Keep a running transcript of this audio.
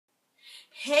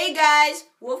Hey guys,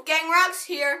 Wolfgang Rocks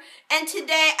here, and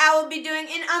today I will be doing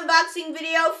an unboxing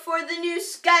video for the new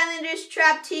Skylanders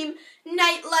Trap Team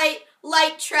Nightlight,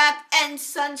 Light Trap, and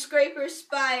Sunscraper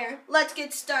Spire. Let's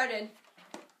get started.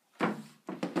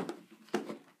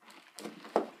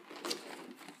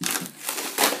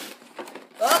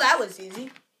 Oh, that was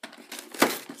easy.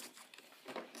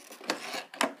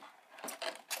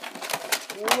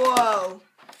 Whoa.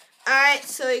 Alright,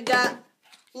 so we got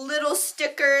little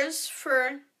stickers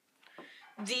for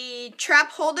the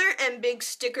trap holder and big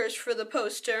stickers for the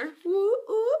poster. Woo,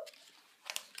 woo.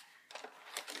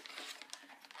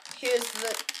 Here's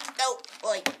the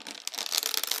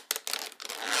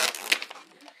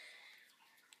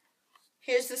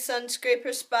Here's the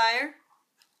Sunscraper Spire.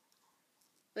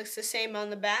 Looks the same on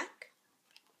the back.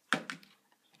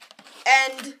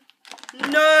 And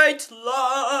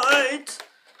Nightlight.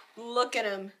 Look at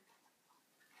him.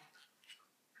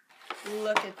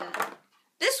 Look at that.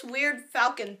 This weird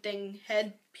falcon thing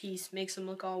headpiece makes him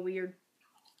look all weird.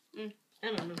 I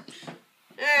don't know.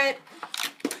 Alright.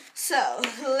 So,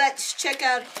 let's check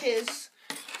out his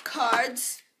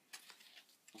cards.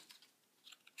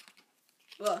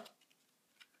 Whoa.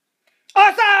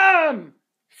 Awesome!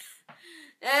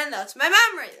 And that's my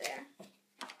mom right there.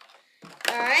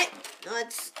 Alright.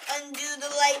 Let's undo the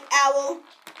light owl.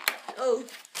 Oh,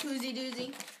 koozie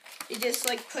doozy. You just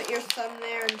put your thumb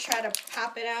there and try to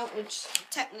pop it out, which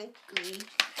technically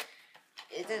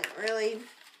isn't really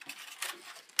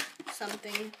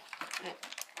something that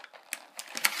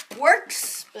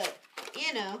works, but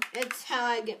you know, it's how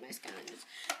I get my Skylanders.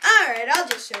 Alright, I'll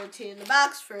just show it to you in the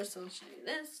box. First, I'll show you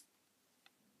this.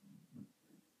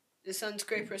 The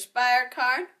Sunscraper Spire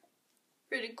card.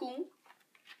 Pretty cool.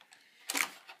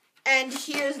 And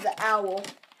here's the owl.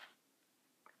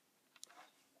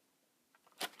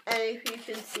 And if you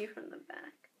can see from the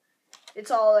back,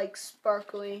 it's all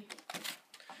sparkly.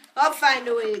 I'll find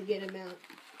a way to get him out.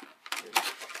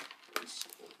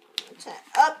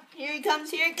 Up, here he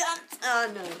comes, here he comes. Oh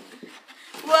no.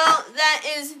 Well, that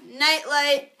is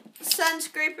Nightlight,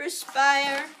 Sunscraper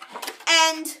Spire,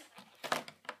 and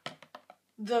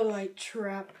the Light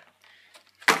Trap.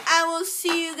 I will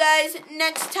see you guys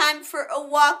next time for a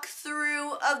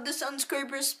walkthrough of the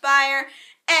Sunscraper Spire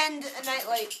and a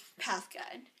Nightlight path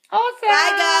guide. Awesome!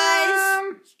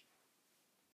 Bye, guys!